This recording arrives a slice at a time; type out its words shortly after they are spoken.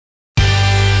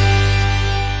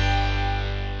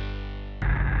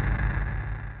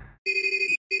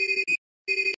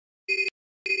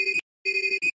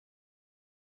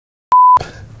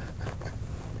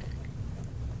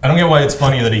I don't get why it's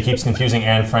funny that he keeps confusing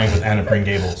Anne Frank with Anne of Green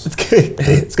Gables.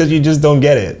 It's because you just don't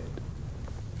get it.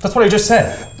 That's what I just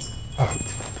said. Oh.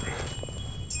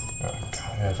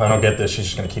 God. If I don't get this, she's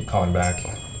just gonna keep calling back.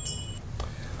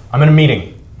 I'm in a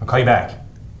meeting. I'll call you back.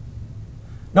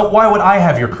 No, why would I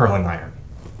have your curling iron?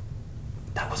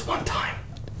 That was one time.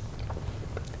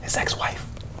 His ex-wife.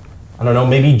 I don't know,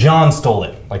 maybe John stole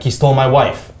it, like he stole my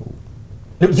wife.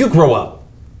 No, you grow up.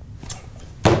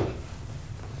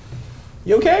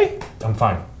 You okay? I'm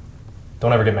fine.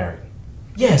 Don't ever get married.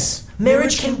 Yes,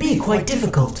 marriage can be quite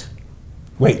difficult.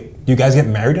 Wait, do you guys get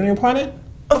married on your planet?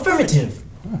 Affirmative.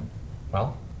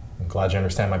 Well, I'm glad you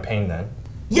understand my pain then.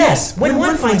 Yes, when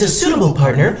one finds a suitable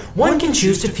partner, one can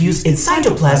choose to fuse its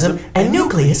cytoplasm and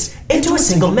nucleus into a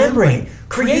single membrane,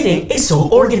 creating a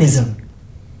sole organism.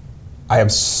 I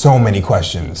have so many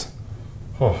questions.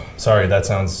 Oh, sorry, that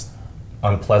sounds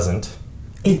unpleasant.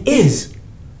 It is.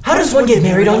 How does one get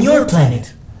married on your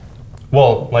planet?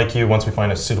 Well, like you, once we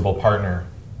find a suitable partner,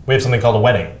 we have something called a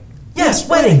wedding. Yes,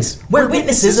 weddings, where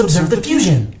witnesses observe the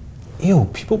fusion. Ew,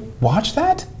 people watch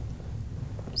that?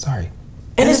 Sorry.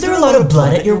 And is there a lot of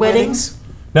blood at your weddings?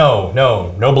 No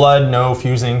blood, no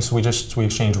fusings. We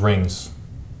exchange rings.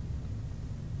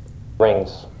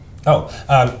 Rings. Oh,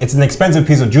 it's an expensive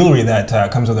piece of jewelry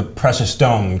that comes with a precious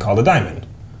stone called a diamond.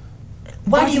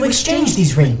 Why do you exchange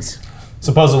these rings?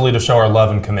 Supposedly to show our love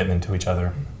and commitment to each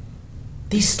other.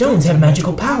 These stones have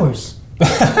magical powers.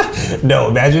 No,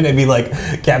 imagine it'd be like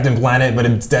Captain Planet, but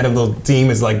instead of the team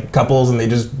is like couples and they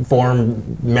just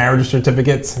form marriage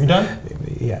certificates. You done?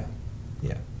 Yeah.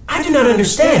 I do not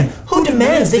understand. Who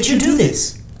demands that you do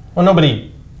this? Well,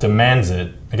 nobody demands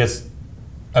it. I guess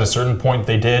at a certain point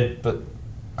they did, but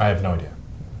I have no idea.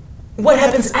 What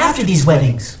happens after these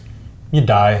weddings? You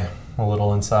die a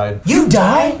little inside. You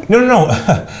die? No.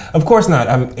 Of course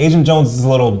not. Agent Jones is a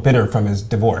little bitter from his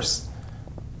divorce.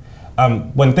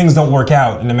 When things don't work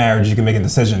out in a marriage, you can make a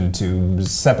decision to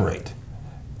separate.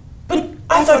 But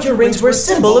I thought your rings were a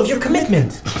symbol of your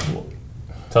commitment.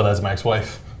 So that's my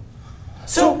ex-wife.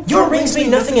 So your rings mean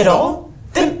nothing at all?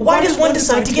 Then why does one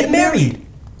decide to get married?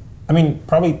 I mean,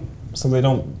 probably so they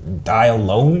don't die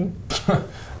alone.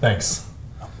 Thanks.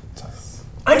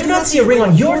 I do not see a ring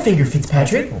on your finger,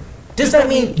 Fitzpatrick. Does that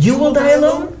mean you will die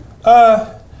alone?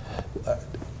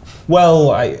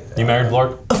 Well, You married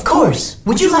Blorg? Of course.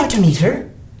 Would you like to meet her?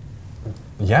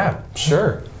 Yeah,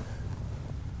 sure.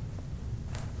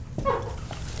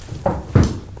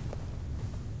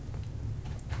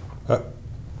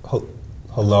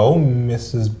 Hello,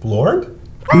 Mrs. Blorg?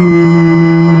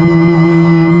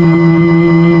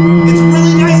 It's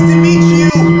really nice to meet you!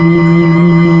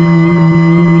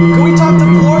 Can we talk to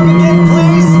Blorg again,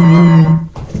 please?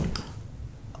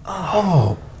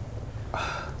 Oh.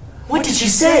 What did she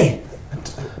say?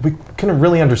 We couldn't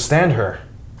really understand her.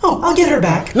 Oh, I'll get her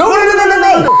back. No!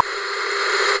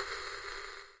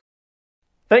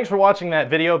 Thanks for watching that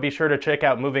video. Be sure to check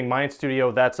out Moving Mind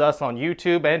Studio, That's Us on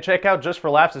YouTube, and check out Just for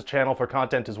Laughs' channel for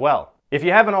content as well. If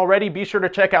you haven't already, be sure to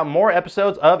check out more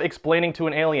episodes of Explaining to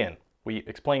an Alien. We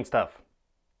explain stuff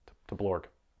to Blorg.